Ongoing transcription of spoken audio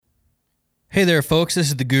Hey there, folks. This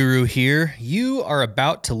is the Guru here. You are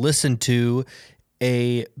about to listen to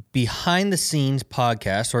a behind-the-scenes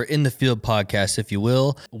podcast, or in-the-field podcast, if you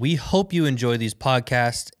will. We hope you enjoy these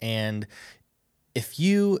podcasts, and if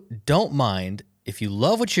you don't mind, if you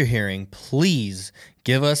love what you're hearing, please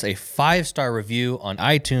give us a 5-star review on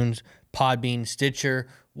iTunes, Podbean, Stitcher,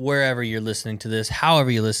 wherever you're listening to this,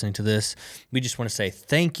 however you're listening to this. We just want to say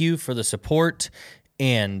thank you for the support,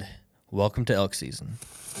 and welcome to elk season.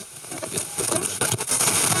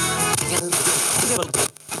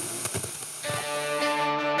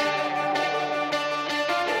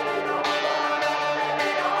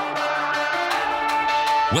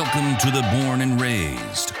 Welcome to the Born and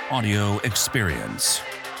Raised audio experience,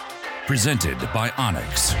 presented by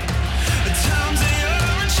Onyx.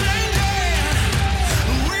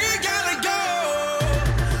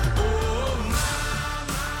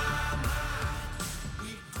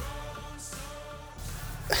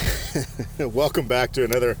 Welcome back to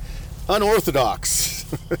another unorthodox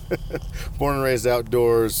Born and Raised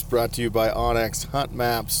Outdoors, brought to you by Onyx Hunt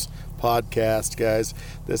Maps podcast, guys.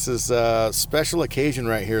 This is a special occasion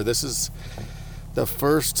right here. This is the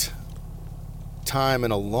first time in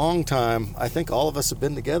a long time I think all of us have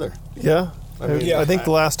been together. Yeah. I think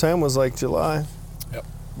the last time was like July. Yep.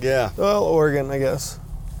 Yeah. Well, Oregon, I guess.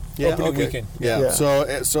 Yeah. Opening weekend. Yeah.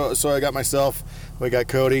 So I got myself, we got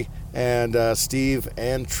Cody and Steve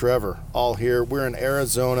and Trevor all here. We're in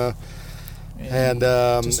Arizona. And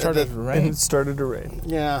it started to rain.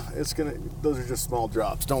 Yeah, it's gonna. Those are just small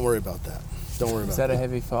drops. Don't worry about that. Is that a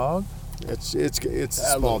heavy fog? It's a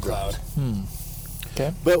small cloud.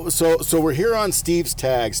 Okay. But so we're here on Steve's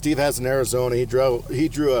tag. Steve has an Arizona. He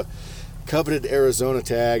drew a coveted Arizona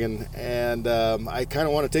tag, and I kind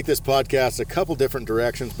of want to take this podcast a couple different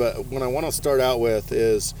directions. But what I want to start out with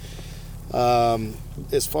is,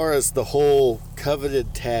 as far as the whole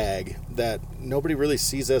coveted tag that nobody really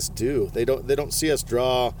sees us do. They don't see us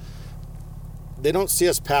draw. They don't see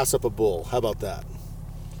us pass up a bull. How about that?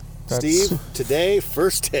 Steve, today,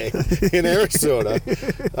 first day in Arizona.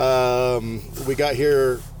 We got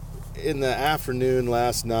here in the afternoon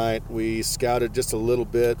last night. We scouted just a little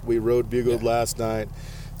bit. We road bugled last night.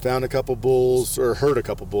 Found a couple bulls, or heard a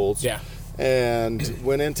couple bulls. Yeah. And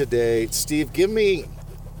went in today. Steve, give me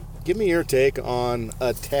your take on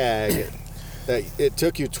a tag that it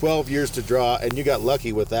took you 12 years to draw, and you got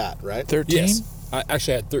lucky with that, right? 13? Yes. I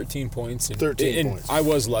actually had 13 points. And 13 points. I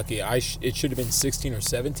was lucky. It should have been 16 or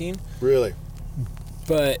 17. Really?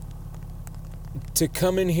 But to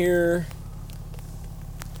come in here,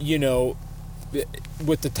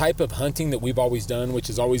 with the type of hunting that we've always done, which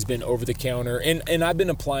has always been over the counter, and I've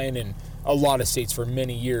been applying in a lot of states for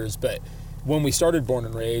many years, but when we started Born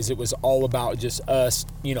and Raised, it was all about just us,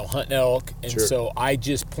 hunting elk. And Sure. So I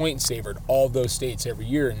just point savored all those states every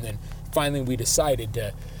year. And then finally we decided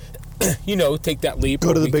to, take that leap.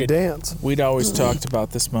 Go to the big dance. We'd always talked about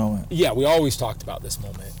this moment. Yeah, we always talked about this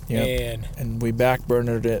moment. Yep. And we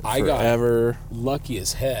backburnered it I forever. got lucky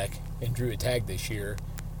as heck and drew a tag this year.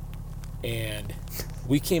 And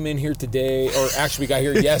we came in here today, or actually we got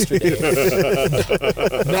here yesterday,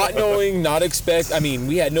 not knowing, not expect. I mean,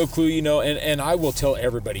 we had no clue, and I will tell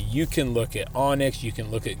everybody, you can look at Onyx, you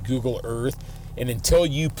can look at Google Earth, and until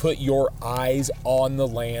you put your eyes on the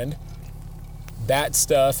land, that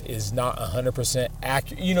stuff is not 100%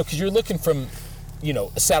 accurate, because you're looking from,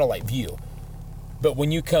 a satellite view. But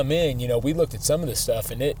when you come in, we looked at some of this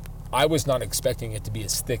stuff, and I was not expecting it to be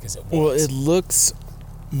as thick as it was. Well, it looks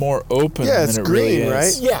more open Yeah, than it's it green, really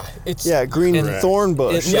is. right? Yeah, green thorn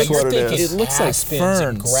bush. That's what it thinking is. It looks like aspens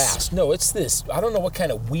and ferns. grass. No, it's this. I don't know what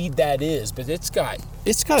kind of weed that is, but it's got a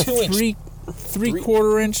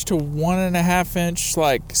 3/4 inch to 1.5 inch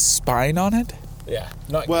spine on it. Yeah,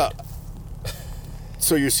 not Well, good.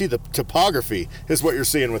 so you see the topography is what you're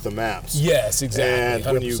seeing with the maps. Yes, exactly. And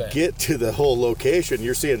when you 100%. get to the whole location,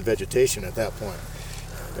 you're seeing vegetation at that point.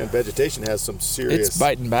 And vegetation has some serious... It's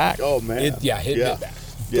biting back. Oh, man. hitting it back.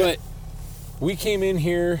 Yeah. But we came in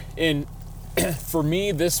here, and for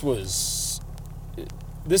me, this was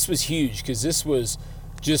huge, because this was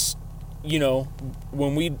just,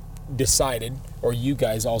 when we decided, or you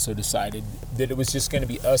guys also decided, that it was just going to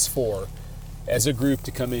be us four as a group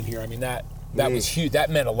to come in here. I mean, that was huge. That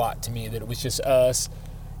meant a lot to me, that it was just us,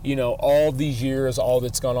 all these years, all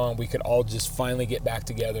that's gone on, we could all just finally get back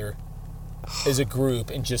together as a group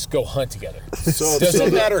and just go hunt togetger. So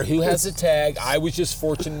doesn't matter who has the tag. I was just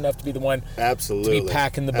fortunate enough to be the one to be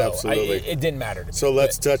packing the bow. Absolutely. It didn't matter to me. So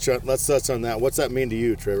let's touch on that. What's that mean to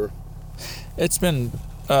you, Trevor? It's been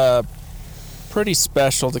pretty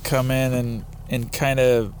special to come in and kind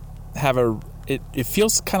of have it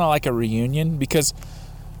feels kind of like a reunion, because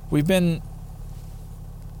we've been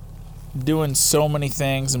doing so many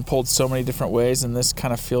things and pulled so many different ways, and this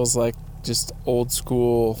kind of feels like just old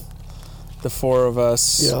school. The four of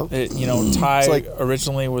us. Yeah. Ty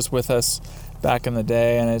originally was with us back in the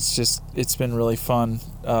day, and it's been really fun.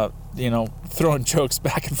 Throwing jokes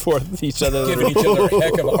back and forth with each other, giving each other a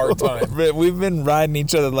heck of a hard time. We've been riding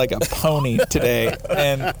each other like a pony today,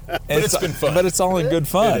 and it's been fun. But it's all in good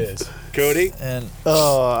fun. It is. Cody? And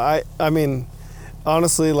I mean,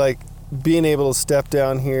 honestly, like being able to step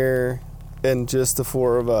down here and just the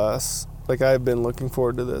four of us, like I've been looking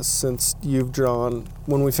forward to this since you've drawn,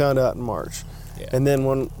 when we found out in March. Yeah. And then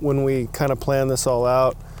when we kind of planned this all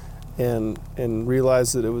out and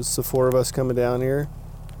realized that it was the four of us coming down here,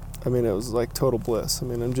 I mean, it was like total bliss. I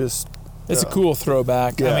mean, it's a cool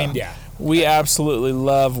throwback. Yeah. I mean, we absolutely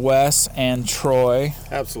love Wes and Troy.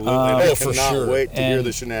 Absolutely. I for cannot sure. wait to hear And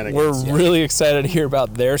the shenanigans. We're really excited to hear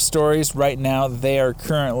about their stories. Right now, they are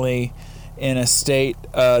currently in a state,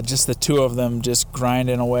 just the two of them, just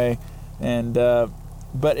grinding away. And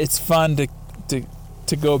but it's fun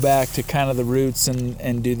to go back to kind of the roots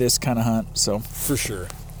and do this kind of hunt. So For sure.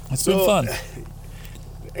 it's been fun.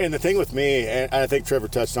 And the thing with me, and I think Trevor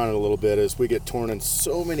touched on it a little bit, is we get torn in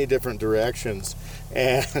so many different directions.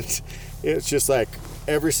 And it's just like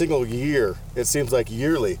every single year, it seems like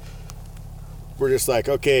yearly, we're just like,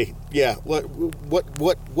 okay, yeah,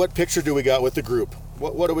 what picture do we got with the group?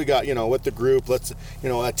 What do we got, with the group? Let's,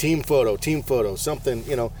 a team photo, something,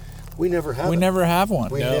 we never have We it. never have one.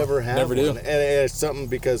 We No, never have never do. one. And it's something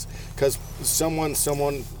because someone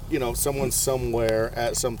someone's somewhere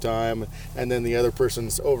at some time, and then the other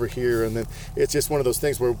person's over here, and then it's just one of those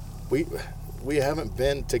things where we haven't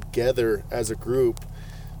been together as a group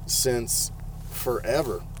since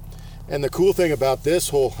forever. And the cool thing about this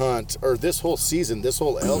whole hunt, or this whole season, this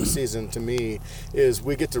whole elk season to me, is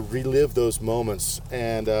we get to relive those moments.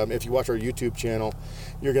 And if you watch our YouTube channel,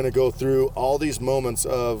 you're going to go through all these moments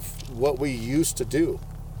of what we used to do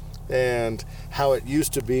and how it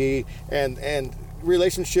used to be. And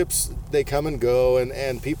relationships, they come and go,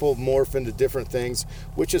 and people morph into different things,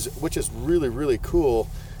 which is really, really cool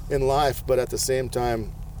in life. But at the same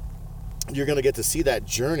time, you're going to get to see that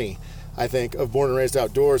journey, I think, of Born and Raised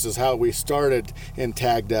Outdoors, is how we started in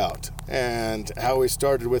Tagged Out and how we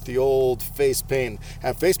started with the old face paint.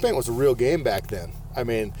 And face paint was a real game back then. I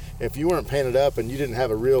mean, if you weren't painted up and you didn't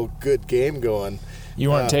have a real good game going,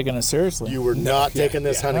 You weren't taking it seriously. you were not taking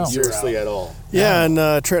this hunting no. seriously at all. Yeah,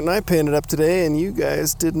 and Trent and I painted up today, and you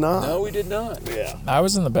guys did not. No, we did not. Yeah. I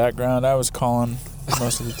was in the background. I was calling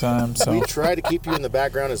most of the time. So We try to keep you in the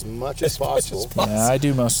background as much as possible. yeah, I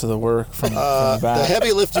do most of the work from the The back.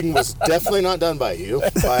 heavy lifting was definitely not done by you,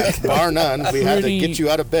 bar none. We had to Pretty- get you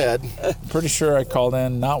out of bed. Pretty sure I called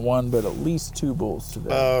in not one but at least two bulls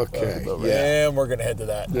today. Okay, But yeah. And we're going to head to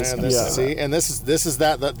that. And this, Yeah. see, and this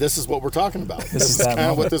is what we're talking about. This is is that kind of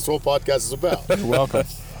moment. what this whole podcast is about. You're welcome.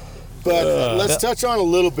 But let's touch on a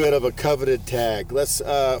little bit of a coveted tag. Let's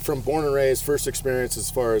from Born and Raised, first experience as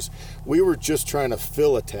far as we were just trying to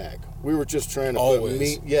fill a tag. We were just trying to Always. put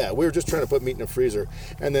meat. Yeah, we were just trying to put meat in a freezer,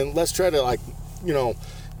 and then let's try to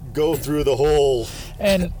go through the whole.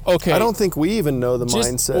 And okay, I don't think we even know the Just-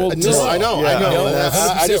 mindset. well, No, I know. Yeah. No, No,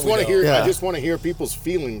 I just 100% want to we hear. know. I Yeah. just want to hear people's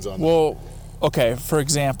feelings on that. well, okay. For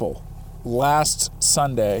example, last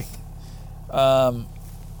Sunday,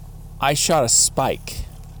 I shot a spike.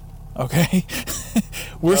 Okay,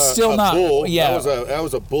 we're still a not. bull. Yeah, that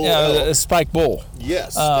was a bull yeah, elk. a spike bull.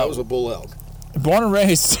 Yes, that was a bull elk. Born and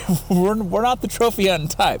raised, we're not the trophy hunting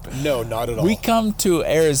type. No, not at all. We come to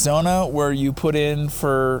Arizona where you put in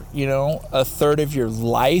for, a third of your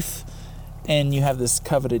life and you have this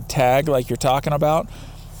coveted tag like you're talking about.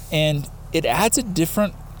 And it adds a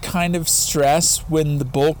different kind of stress when the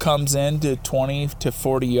bull comes in to 20 to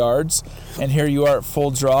 40 yards and here you are at full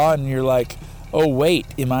draw and you're like, oh, wait,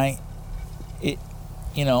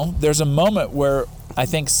 there's a moment where I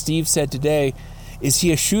think Steve said today, is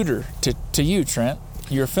he a shooter to you, Trent?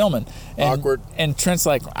 You're filming. And, Awkward. And Trent's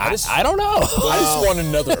like, I don't know. I just want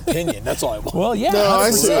another opinion. That's all I want. Well, yeah. No, I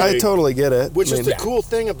 100%. totally get it. Which I is mean, the cool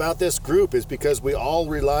thing about this group is because we all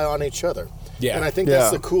rely on each other. Yeah. And I think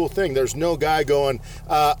that's Yeah. the cool thing. There's no guy going,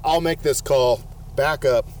 I'll make this call, back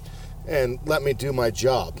up, and let me do my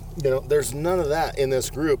job. There's none of that in this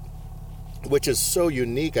group, which is so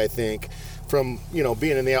unique, I think, from,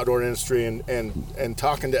 being in the outdoor industry and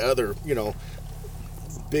talking to other,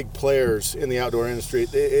 big players in the outdoor industry.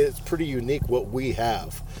 It's pretty unique what we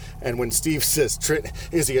have. And when Steve says, Trent,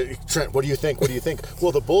 what do you think? What do you think?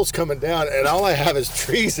 Well, the bull's coming down, and all I have is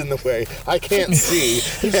trees in the way. I can't see.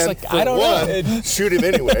 He's and like, for I don't know. shoot him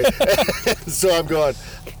anyway. So I'm going,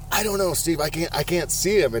 I don't know, Steve. I can't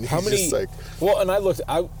see him, and he's just like. Well, and I looked.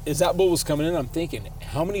 As that bull was coming in, I'm thinking,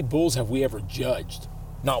 how many bulls have we ever judged?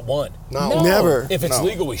 Not one. No. Never. If it's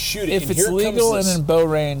legal, we shoot it. If and it's here legal comes and in bow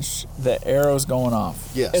range, the arrow's going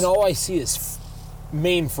off. Yes. and all I see is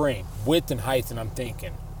main frame, width and height, and I'm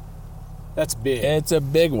thinking, that's big. It's a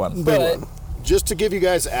big one. but just to give you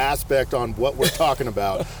guys aspect on what we're talking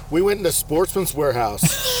about, we went into Sportsman's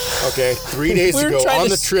Warehouse, okay, 3 days We were ago trying on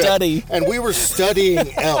to the trip, study. and we were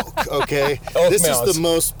studying elk, okay? Elk This mounts. is the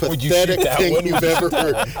most Would you shoot pathetic that thing one? you've ever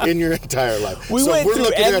heard in your entire life. We went we're through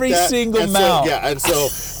looking at every that, single and mount. and so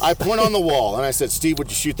I point on the wall, and I said, Steve, would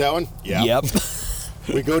you shoot that one? Yeah. Yep.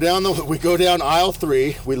 We go down aisle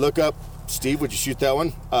 3, we look up, Steve, would you shoot that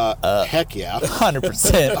one? Heck yeah.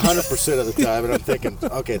 100%. 100% of the time, and I'm thinking,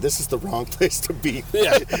 okay, this is the wrong place to be.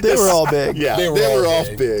 yeah, They were all big. Yeah, They they were were all all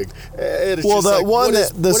big. big. And it's Well, just the like, one what is-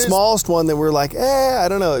 that the what is- smallest one that we're like, I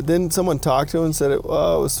don't know. Didn't someone talk to him and said it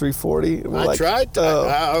was 340? And we're I like, tried. oh.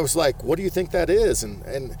 I was like, what do you think that is?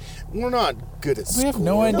 And we're not good at We have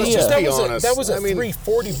no scoring. Let's idea. just that be was honest. that was a I mean,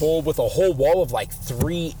 340 bull with a whole wall of like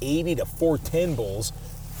 380 to 410 bulls.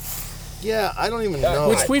 yeah, I don't even know.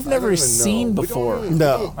 Which we've I never don't even seen know. We don't before. even-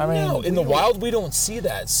 No. we don't- I mean, No, in the wild we don't see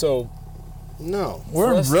that. So no.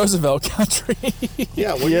 we're in us- Roosevelt country.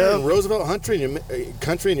 Yeah, when you're in Roosevelt country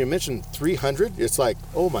and you mention 300, it's like,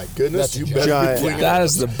 oh my goodness, That's a you giant. better Giant. be cleaning That up.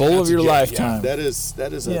 is the bull of your lifetime. That is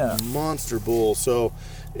Yeah. a monster bull. So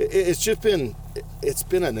it's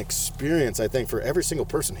been an experience, I think, for every single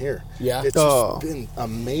person here. Yeah. It's Oh. just been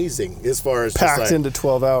amazing as far as packed just like, into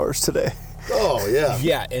 12 hours today. oh yeah,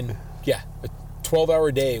 yeah, and a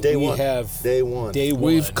 12-hour day. Day we one. have Day one. Day one.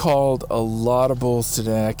 We've called a lot of bulls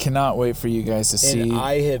today. I cannot wait for you guys to see and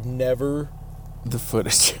I have never the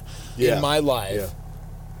footage. Yeah. in my life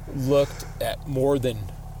looked at more than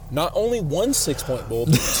not only one 6-point bull,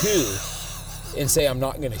 but 2, and say I'm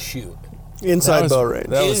not going to shoot. Inside bow range.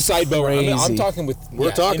 That was Inside bow range. I mean, I'm crazy. talking with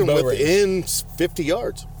We're talking in bow range. within 50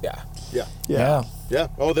 yards. Yeah. Yeah, Yeah. yeah.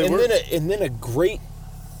 Oh, they And were. then a great,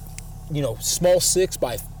 small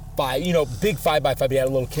 6x5, big 5x5. He had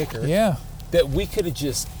a little kicker. Yeah. That we could have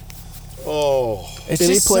just. Oh, It's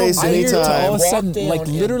Any just place, so weird to anytime. all of a Walk sudden, down like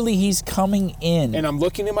and- literally he's coming in. And I'm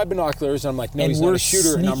looking at my binoculars, and I'm like, no, And he's not we're a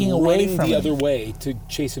shooter, and I'm sneaking away running from the him. other way to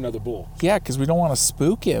chase another bull. Yeah, because we don't want to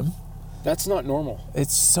spook him. That's not normal.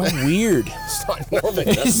 It's so weird. It's not normal.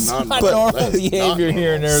 It's not not normal. normal That is not behavior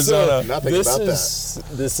here in normal. Arizona. nothing this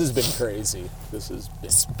about this has been crazy. This has been.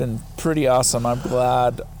 It's been pretty awesome. I'm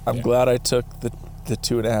glad I took the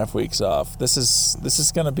 2.5 weeks off. This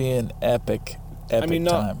is going to be an epic not,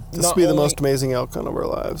 time. This will be the most amazing elk hunt of our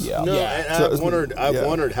lives. Yeah. No, Yeah. and So I've it's- wondered. I've yeah.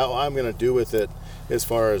 wondered how I'm going to do with it, as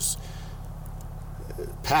far as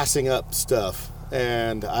passing up stuff.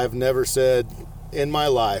 And I've never said in my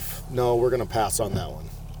life, no, we're going to pass on that one.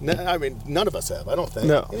 I mean, none of us have. I don't think.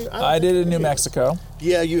 No. I did in New Mexico.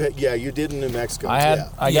 Yeah, you did in New Mexico. I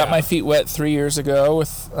got Yeah. my feet wet 3 years ago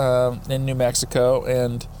with in New Mexico,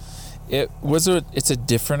 and it's a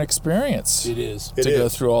different experience It is. It to go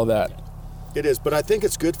is. through all that. It is, but I think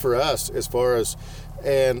it's good for us as far as,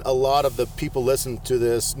 and a lot of the people listen to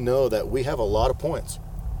this know that we have a lot of points.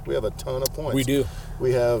 We have a ton of points. We do.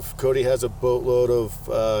 We have, Cody has a boatload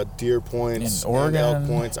of deer points In Oregon. and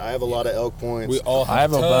elk points. I have a lot of elk points. We all have I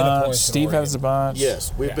have a ton of bunch. points in Steve has a Oregon. bunch.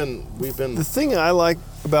 Yes, we've Yeah. been. The thing I like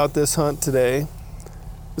about this hunt today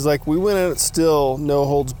is like we went in still no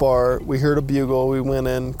holds bar. We heard a bugle. We went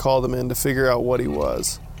in, called him in to figure out what he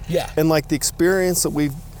was. Yeah. And like the experience that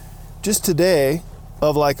we've just today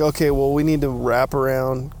of like, okay, well, we need to wrap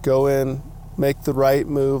around, go in, make the right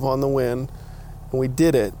move on the wind. And we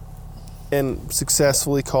did it and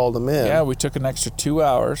successfully called him in. Yeah, we took an extra 2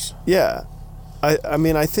 hours. Yeah. I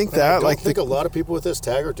mean, I think And I that don't like think a lot of people with this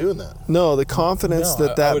tag are doing that. no, the confidence No,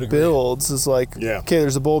 that I would agree. builds is like, Yeah. okay,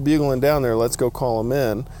 there's a bull bugling down there. Let's go call him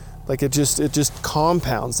in. Like it just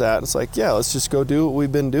compounds that. It's like, yeah, let's just go do what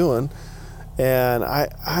we've been doing. And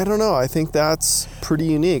I don't know. I think that's pretty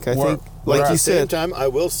unique. I think, But like at you the same said, time, I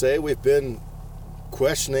will say we've been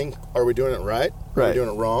questioning: are we doing it right? Are Right. we doing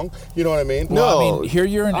it wrong? You know what I mean? No. Well, I mean, here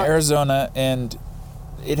you're in Arizona, and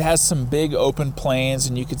it has some big open plains,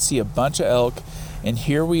 and you can see a bunch of elk. And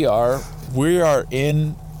here we are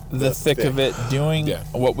in the thick of it, doing Yeah.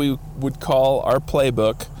 what we would call our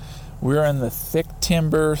playbook. We're in the thick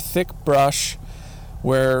timber, thick brush,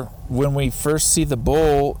 where when we first see the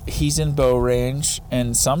bull, he's in bow range,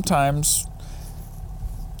 and sometimes,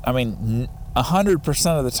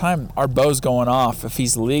 100% of the time, our bow's going off if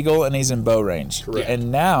he's legal and he's in bow range. Correct.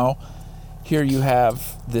 And now, here you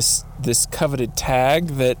have this coveted tag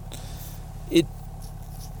that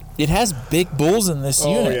it has big bulls in this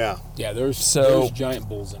Oh unit. yeah. Yeah, there's giant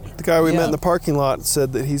bulls in here. The guy we met Yeah. in the parking lot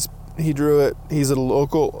said that he drew it. He's a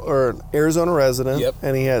local or an Arizona resident, Yep.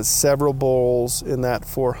 and he has several bulls in that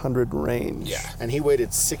 400 range. Yeah. And he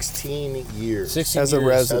waited 16 years 16 As a years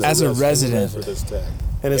resident. As a resident. for this tag.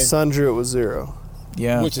 And his And- son drew it with 0.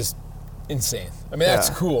 Yeah. which is insane. I mean, that's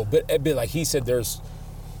Yeah. cool. But like he said,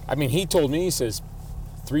 he told me, he says,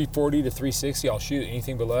 340 to 360, I'll shoot.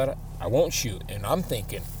 Anything below that, I won't shoot. And I'm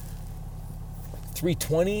thinking,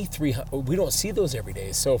 320, 300, we don't see those every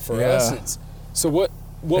day. So for us, Yeah. what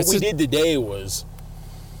It's we a- did today was,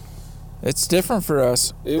 It's different for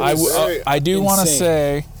us. It was I do want to insane.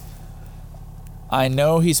 say, I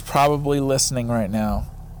know he's probably listening right now,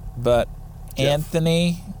 but Jeff.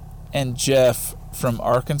 Anthony and Jeff from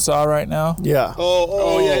Arkansas right now, Yeah.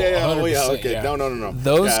 Oh yeah. Oh yeah. 100%, Okay. yeah. No.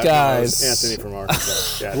 Those Yeah, guys- no, it was Anthony from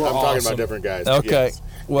Arkansas. Yeah, I'm We're talking awesome. about different guys. okay, Yes.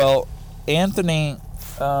 well, Anthony,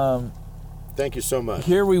 Thank you so much.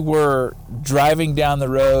 here we were driving down the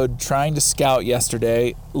road trying to scout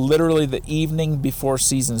yesterday, literally the evening before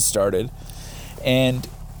season started, and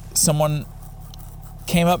someone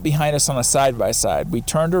came up behind us on a side-by-side. We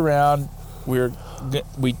turned around, we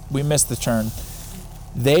missed the turn.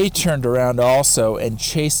 They turned around also and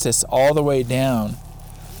chased us all the way down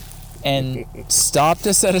and stopped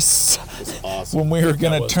us at Awesome. when we were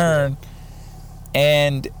going to was turn.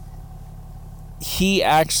 And he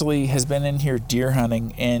actually has been in here deer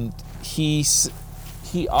hunting, and he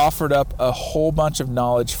offered up a whole bunch of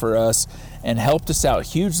knowledge for us and helped us out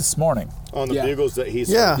huge this morning. On the Yeah. bugles that he's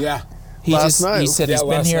Yeah. yeah. He Last night. he said Yeah, he's been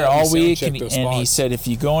last here night we all sound week, checked and those he spots. said if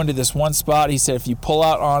you go into this one spot, he said if you pull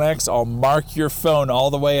out Onyx, I'll mark your phone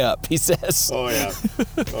all the way up. He says, Oh yeah.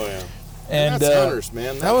 Oh yeah. and that's hunters,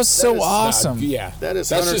 man. that was so is- awesome. Yeah. That is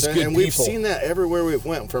That's hunters, just good and we've people. seen that everywhere we've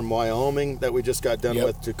went, from Wyoming that we just got done Yep.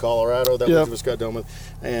 with to Colorado that Yep. we just got done with,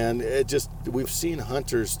 and we've seen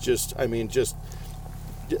hunters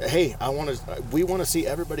hey, we want to see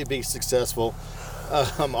everybody be successful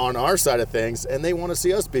on our side of things, and they want to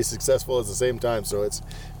see us be successful at the same time. So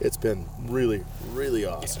it's been really, really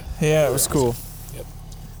awesome. Yeah, it was cool.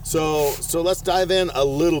 So let's dive in a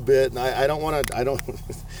little bit, and I don't want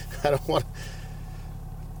to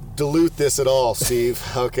dilute this at all, Steve.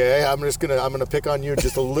 Okay, I'm gonna pick on you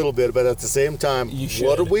just a little bit, but at the same time, You should.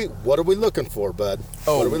 what are we looking for, bud?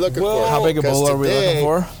 What are we looking for? How big a 'Cause bull are we looking today-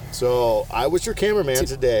 for? So I was your cameraman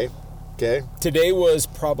today. Okay, Today was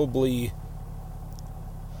probably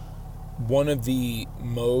one of the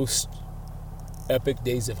most epic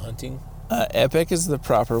days of hunting Epic is the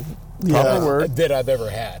proper Yeah. word. that I've ever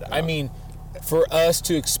had. I mean, for us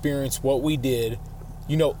to experience what we did,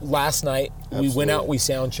 last night we went out, Absolutely. we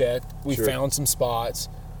sound checked, we Sure. found some spots.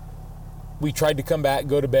 We tried to come back,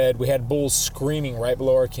 go to bed. We had bulls screaming right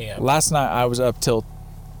below our camp. Last night I was up till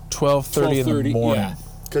 12:30 in the 12:30, morning. yeah.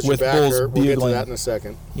 because your With back bulls hurt. We'll get to bugling. that in a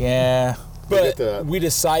second. Yeah. We'll get But to that. we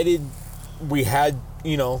decided we had,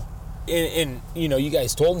 and you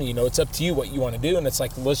guys told me, it's up to you what you want to do. And it's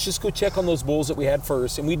like, let's just go check on those bulls that we had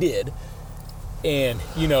first. And we did. And,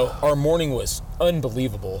 our morning was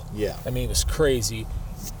unbelievable. Yeah. I mean, it was crazy.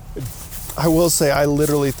 I will say, I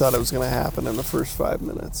literally thought it was going to happen in the first 5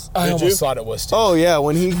 minutes. I Did almost you? thought it was too. Oh yeah,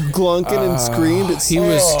 when he glunking and screamed,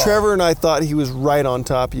 Trevor and I thought he was right on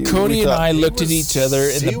top of you. Cody We and thought- I looked at each other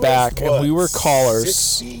in the back, and we were callers.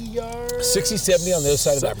 60 yards, 60, 70 on the other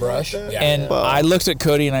side of that something like brush. that. Yeah. And Well- I looked at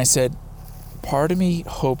Cody and I said, part of me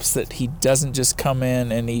hopes that he doesn't just come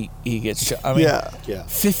in and he gets shot. I mean, Yeah.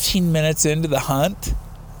 15 minutes into the hunt,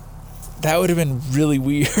 that would have been really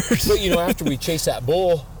weird. But, after we chased that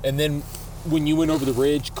bull, and then when you went over the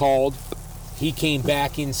ridge, called, he came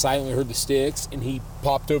back in silently, heard the sticks, and he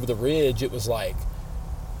popped over the ridge. It was like,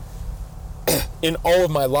 in all of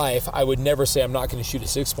my life, I would never say I'm not going to shoot a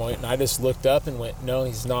 6-point, and I just looked up and went, no,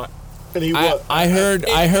 he's not. And he I, was.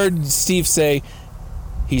 I heard Steve say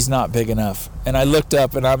he's not big enough, and I looked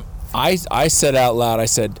up and I said out loud, I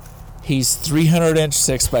said, he's 300-inch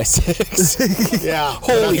 6x6. Yeah.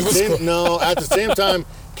 Holy At the same time,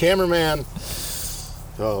 cameraman.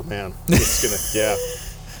 Oh man, it's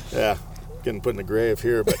gonna getting put in the grave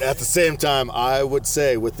here. But at the same time, I would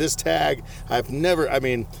say with this tag, I've never. I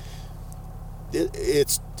mean,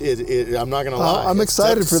 I'm not gonna lie. I'm It's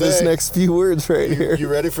excited tough to for this say. next few words right here. You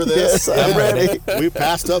ready for this? Yes, I'm ready. We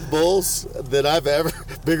passed up bulls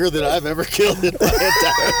that bigger than I've ever killed in my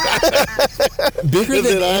entire. Bigger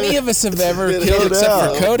than That I- any of us have ever that killed I except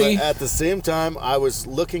know, for Cody. But at the same time, I was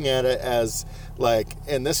looking at it as like,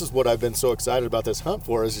 and this is what I've been so excited about this hunt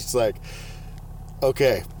for, is it's like,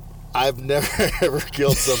 okay, I've never ever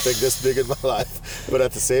killed something this big in my life, but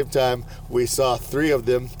at the same time, we saw 3 of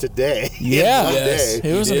them today. Yeah, in one day.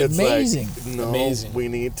 it was It's amazing. Like, no, Amazing. we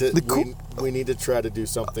need to. We need to try to do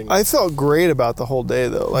something. I felt great about the whole day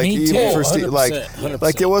though. Like Me even too. for Steve, 100%.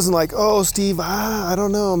 like it wasn't like, oh Steve, I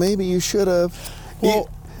don't know, maybe you should have. Well,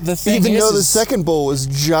 the thing Even is, though the second bowl was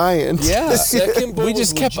giant. yeah, Second bull we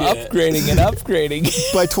just was kept legit. upgrading and upgrading.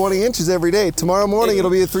 by 20 inches every day. Tomorrow morning it'll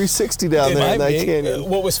be a 360 down It there in might that be. canyon.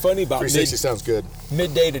 What was funny about 360 sounds good.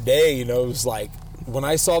 midday today, you know, it was like when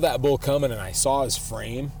I saw that bull coming and I saw his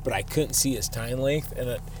frame, but I couldn't see his tine length.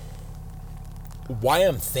 And why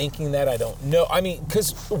I'm thinking that, I don't know. I mean,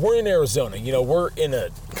 because we're in Arizona, you know, we're in a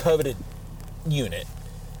coveted unit.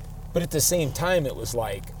 But at the same time, it was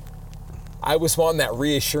like, I was wanting that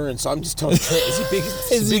reassurance. So I'm just telling Trent, is he big,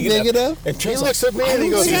 Is he big enough? And He Trent's looks like, at me and he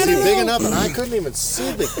goes, "Is he know. big enough?" And I couldn't even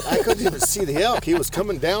see the elk. He was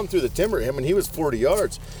coming down through the timber. I mean, he was 40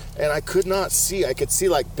 yards, and I could not see. I could see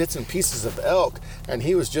like bits and pieces of elk, and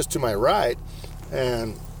he was just to my right.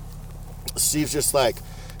 And Steve's just like,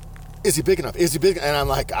 "Is he big enough? Is he big?" And I'm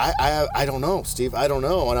like, I don't know, Steve. I don't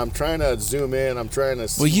know. And I'm trying to zoom in. I'm trying to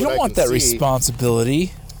see. Well, you what don't I want can that see.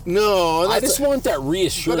 responsibility. No, I that's just want that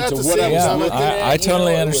reassurance But at of the what I same was time, looking at. I you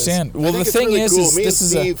totally know, it was- understand. I Well, think the it's thing really is, cool. is Me this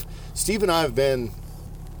and is Steve and I have been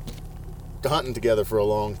hunting together for a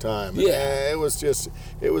long time. Yeah. And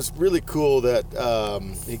it was really cool that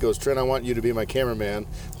he goes, "Trent, I want you to be my cameraman,"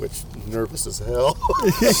 which nervous as hell.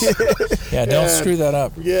 yeah. Don't and- screw that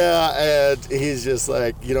up. Yeah, and he's just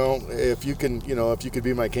like, if you could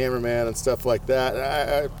be my cameraman and stuff like that.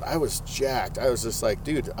 And I was jacked. I was just like,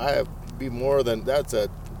 dude, I be more than that's a,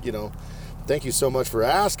 thank you so much for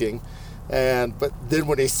asking. But then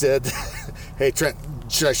when he said, "Hey Trent,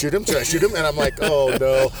 should I shoot him? Should I shoot him?" And I'm like, "Oh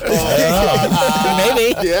no."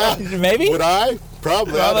 Maybe. Yeah. Maybe. Would I?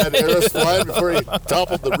 Probably. I'd had arrows flying before he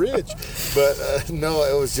toppled the ridge. But no,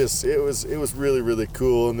 it was really, really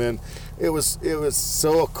cool. And then it was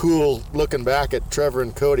so cool looking back at Trevor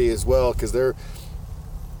and Cody as well, because they're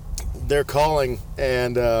calling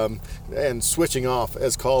and switching off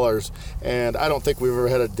as callers, and I don't think we've ever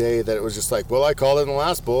had a day that it was just like, "Well, I called in the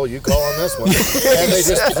last bull, you call on this one," and they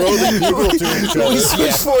just throw the bugle to each other. We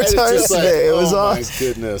switched 4 And it's times just like, today. It was oh awesome. my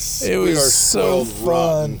goodness, It we was are so spoiled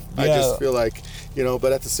rotten. fun. I Yeah. just feel like,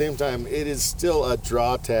 but at the same time, it is still a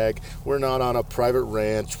draw tag. We're not on a private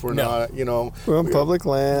ranch. We're not, We're on public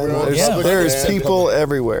land. we're on public There's land. people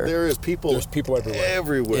everywhere. There's people everywhere.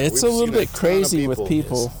 everywhere. It's We've a little seen bit ton of crazy with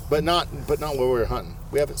people. but not where we're hunting.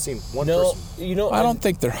 We haven't seen one No, person. I don't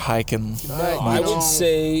think they're hiking. I would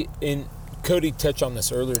say, and Cody touched on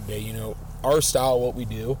this earlier today, our style, what we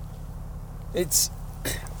do, it's,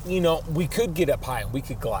 we could get up high and we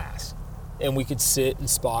could glass and we could sit and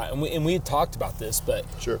spot, and we had talked about this, but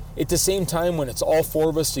Sure. at the same time, when it's all 4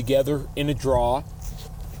 of us together in a draw,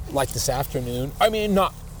 like this afternoon, I mean,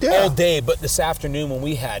 not all day, but this afternoon when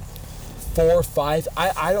we had 4 or 5,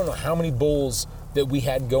 I don't know how many bulls that we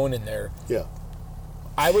had going in there. Yeah.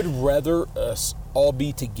 I would rather us all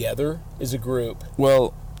be together as a group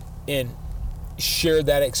Well, and share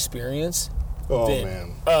that experience Oh, than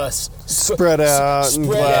man. us Spread out and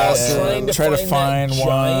glass trying to try to find find that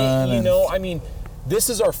giant, one and- I mean, this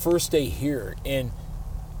is our first day here, and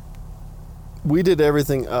We did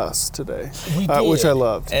everything us today, we which did. I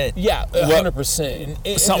loved. Yeah, 100%.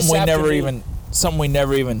 And something this we never afternoon-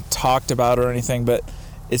 even talked about or anything, but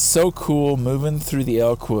it's so cool moving through the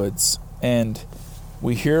elk woods and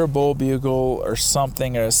we hear a bull bugle or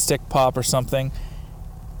something, or a stick pop or something,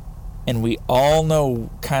 and we all know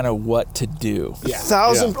kind of what to do. Yeah. It's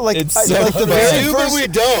so like the fun. very do, first. but we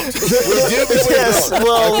don't. We do, but we Yes, don't.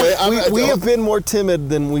 well, Okay, we have been more timid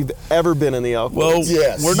than we've ever been in the elk Well, woods.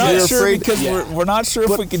 Yes. we're not You're sure afraid- because we're not sure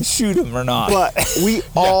if we can shoot him or not. But we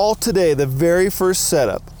all today, the very first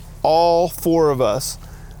setup, all 4 of us,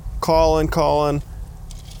 calling,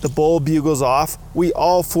 the bull bugles off. We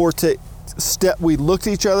all 4 we looked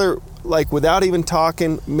at each other like without even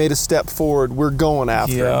talking, made a step forward. We're going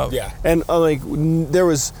after Yeah. him. Yeah. And there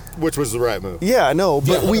was, Which was the right move. yeah, I know,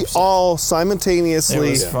 but Yeah, we 100%. all simultaneously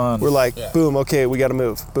It was fun. were like, Yeah. boom, okay, we got to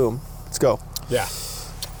move. Boom, let's go. Yeah.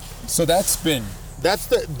 So that's been... That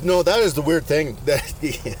is the weird thing that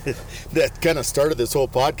that kind of started this whole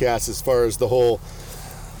podcast, as far as the whole,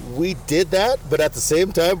 we did that, but at the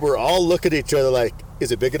same time, we're all looking at each other like,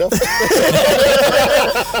 is it big enough?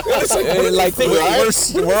 Like we're all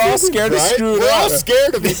scared to Right? screw it We're all up.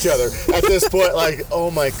 scared of each other at this point. Like,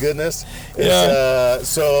 oh my goodness. Yeah.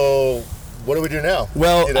 So what do we do now?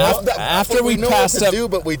 Well, You know? after we know passed what to up, do,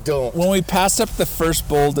 but we don't. when we passed up the first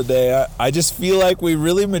bowl today, I just feel like we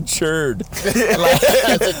really matured.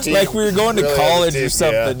 like we were going to Really, as a college team, or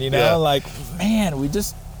something, yeah, you know? yeah. Like, man, we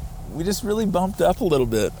just really bumped up a little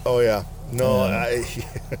bit. Oh yeah, no,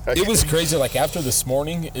 It was crazy. Like after this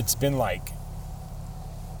morning, it's been like,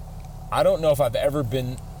 I don't know if I've ever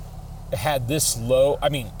had this low. I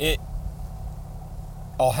mean,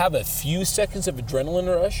 I'll have a few seconds of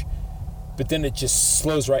adrenaline rush, but then it just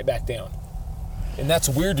slows right back down. And that's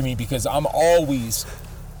weird to me because I'm always,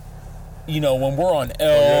 when we're on elk.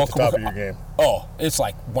 You're at the top of your game. Oh, it's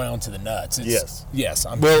like wound to the nuts. Yes,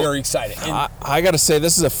 I'm Well, very excited. And I got to say,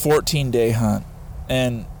 this is a 14-day hunt.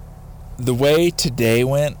 And the way today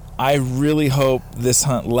went, I really hope this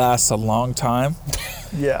hunt lasts a long time.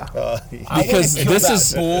 Yeah. I Because wanna kill this that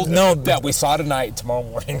is bull no. that we saw tonight tomorrow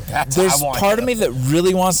morning. There's part of me that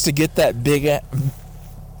really wants to get that big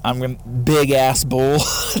ass bull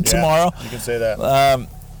tomorrow. You can say that.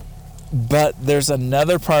 But there's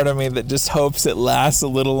another part of me that just hopes it lasts a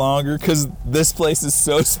little longer because this place is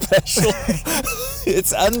so special.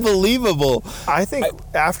 It's unbelievable. I think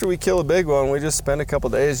after we kill a big one, we just spend a couple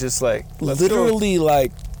days just like Literally,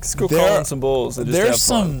 let's go calling some bulls. And just have There's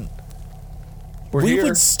fun. We're we here.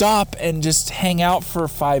 would stop and just hang out for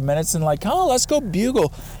 5 minutes and like, oh, let's go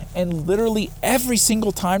bugle. And literally every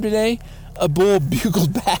single time today, a bull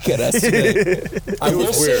bugled back at us today. I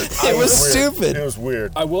will say, It was stupid. It was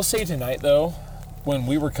weird. I will say tonight though, when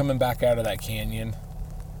we were coming back out of that canyon,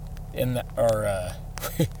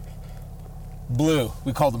 Blue,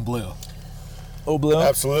 we called him Blue. Oh, Blue?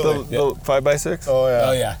 Absolutely. the 5x6. Oh yeah.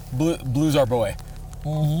 Oh yeah, Blue's our boy.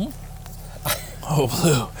 Oh,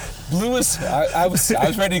 Blue. Blue is. I was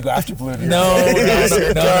ready to go after Blue. No. I was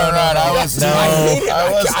too. No.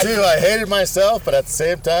 I was too. I hated myself, but at the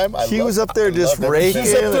same time, He was up there just loved everything. raking.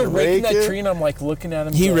 He's up there and raking that raking. tree, and I'm like looking at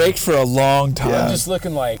him. He going, raked for a long time. I'm just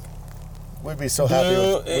looking like We'd be so happy.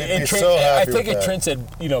 Blue. We'd And be Trent, so happy. I think with that. Trent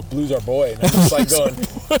said, Blue's our boy, and I'm just like going.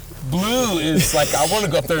 Blue is like I want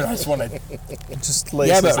to go up there and I just want to. Just lace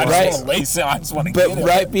Yeah, his but I line. just right- want to lace him. I just want to But get him.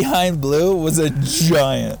 right behind Blue was a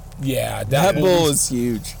giant. Yeah, That bull was. was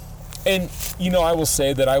huge. And I will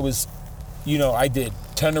say that I was, I did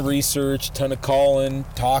ton of research, ton of calling,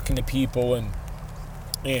 talking to people,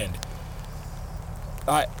 and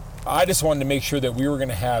I just wanted to make sure that we were going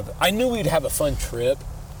to have. I knew we'd have a fun trip,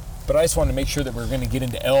 but I just wanted to make sure that we were going to get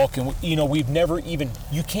into elk, and we've never even.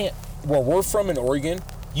 You can't where we're from in Oregon.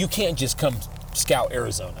 You can't just come scout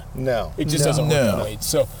Arizona. No. It just doesn't work that way.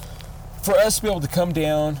 So for us to be able to come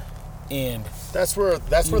down and That's where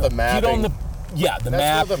the mapping. get on the map.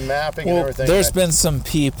 That's where the mapping and Well, everything. there's been some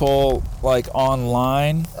people like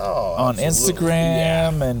online, on absolutely.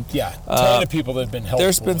 Instagram, and ton of people that have been helpful.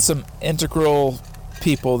 there's been some integral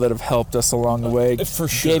people that have helped us along the way. For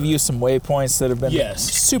sure. Gave you some waypoints that have been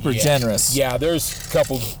super generous. Yeah, there's a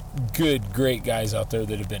couple great guys out there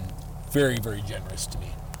that have been very, very generous to me.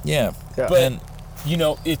 Yeah. Yeah. But And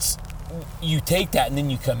it's you take that and then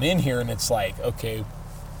you come in here and it's like, okay,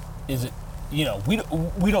 is it? We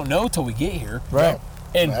don't know till we get here, right.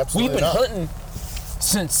 And Absolutely we've been not. hunting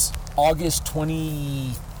since August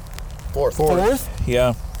 24th, Fourth.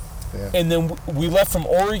 Yeah. and then we left from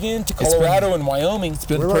Oregon to Colorado and Wyoming. It's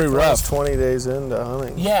been We're pretty like rough. 20 days into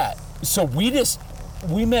hunting. Yeah, so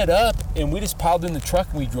we met up and we just piled in the truck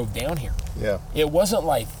and we drove down here. Yeah. It wasn't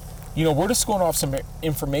like, we're just going off some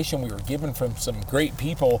information we were given from some great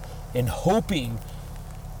people and hoping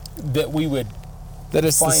that we would. That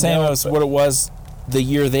it's the find same out, as but- what it was the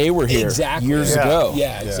year they were here Exactly. years Yeah. ago.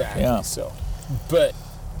 Yeah, exactly. Yeah. So, but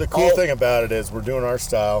The cool thing about it is we're doing our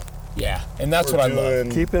style. yeah, and that's We're what I love.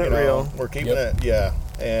 doing, Keeping it real. We're keeping Yep. it, yeah.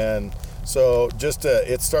 And so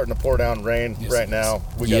it's starting to pour down rain Yes, right it is. now.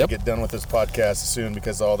 We got to Yep. get done with this podcast soon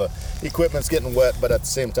because all the equipment's getting wet, but at the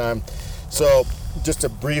same time. So just a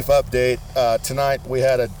brief update. Tonight we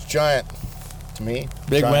had a giant, to me,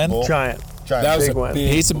 Big giant win? bull. Giant. That was Big a one.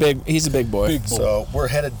 big, He's a big boy. big bull. So we're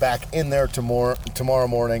headed back in there tomorrow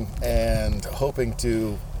morning and hoping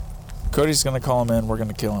to Cody's gonna call him in. We're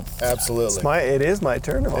gonna kill him. absolutely. It is my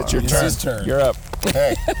turn tomorrow. It's your It's turn. his turn. You're up.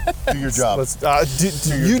 Hey, do your job. Let's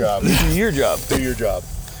Do your job. Do your job. Do your job.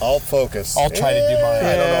 I'll focus. I'll try to do mine.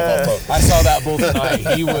 I don't know if I'll focus. I saw that bull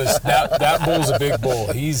tonight. He was that bull's a big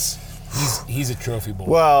bull. He's a trophy bull.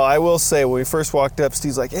 Well, I will say when we first walked up,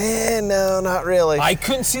 Steve's like, no, not really. I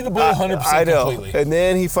couldn't see the bull 100% I know. completely. And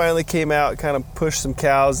then he finally came out, kind of pushed some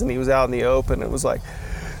cows, and he was out in the open. And it was like,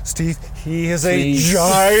 Steve, he is Please. a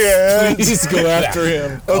giant. Please go after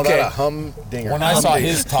him. Call Okay. that a humdinger. When I saw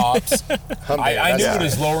his tops, I knew That's- what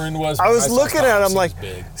his lower end was. I but was when saw looking his at him tops, he like, was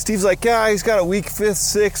big. Steve's like, yeah, he's got a weak 5th,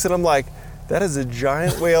 6th. And I'm like, That is a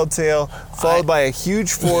giant whale tail followed by a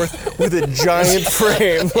huge fourth with a giant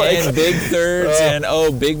frame. And big thirds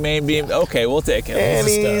and big main beam. Okay, we'll take him. And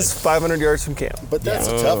he's 500 yards from camp. But that's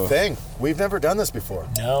a tough thing. We've never done this before.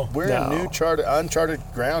 No. We're in new uncharted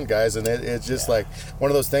ground, guys, and it's just like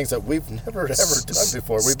one of those things that we've never ever done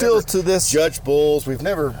before. We've Still never to this judged bulls. We've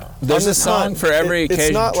never. There's a song for every occasion.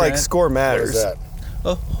 It's not like Trent. score What matters. is that?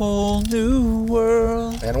 A whole new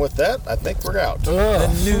world. And with that, I think we're out. A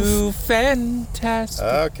new fantastic.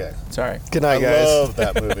 Okay. Sorry. Good night, I guys. love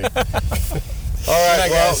that movie. All right,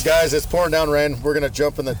 well, guys, it's pouring down rain. We're going to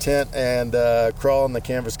jump in the tent and crawl in the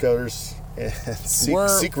canvas coders and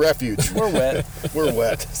seek refuge. We're wet. We're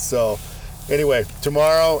wet. So, anyway,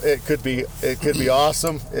 tomorrow it could be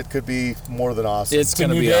awesome. It could be more than awesome. It's going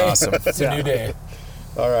to be awesome. It's a new day.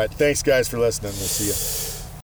 All right. Thanks, guys, for listening. We'll see you.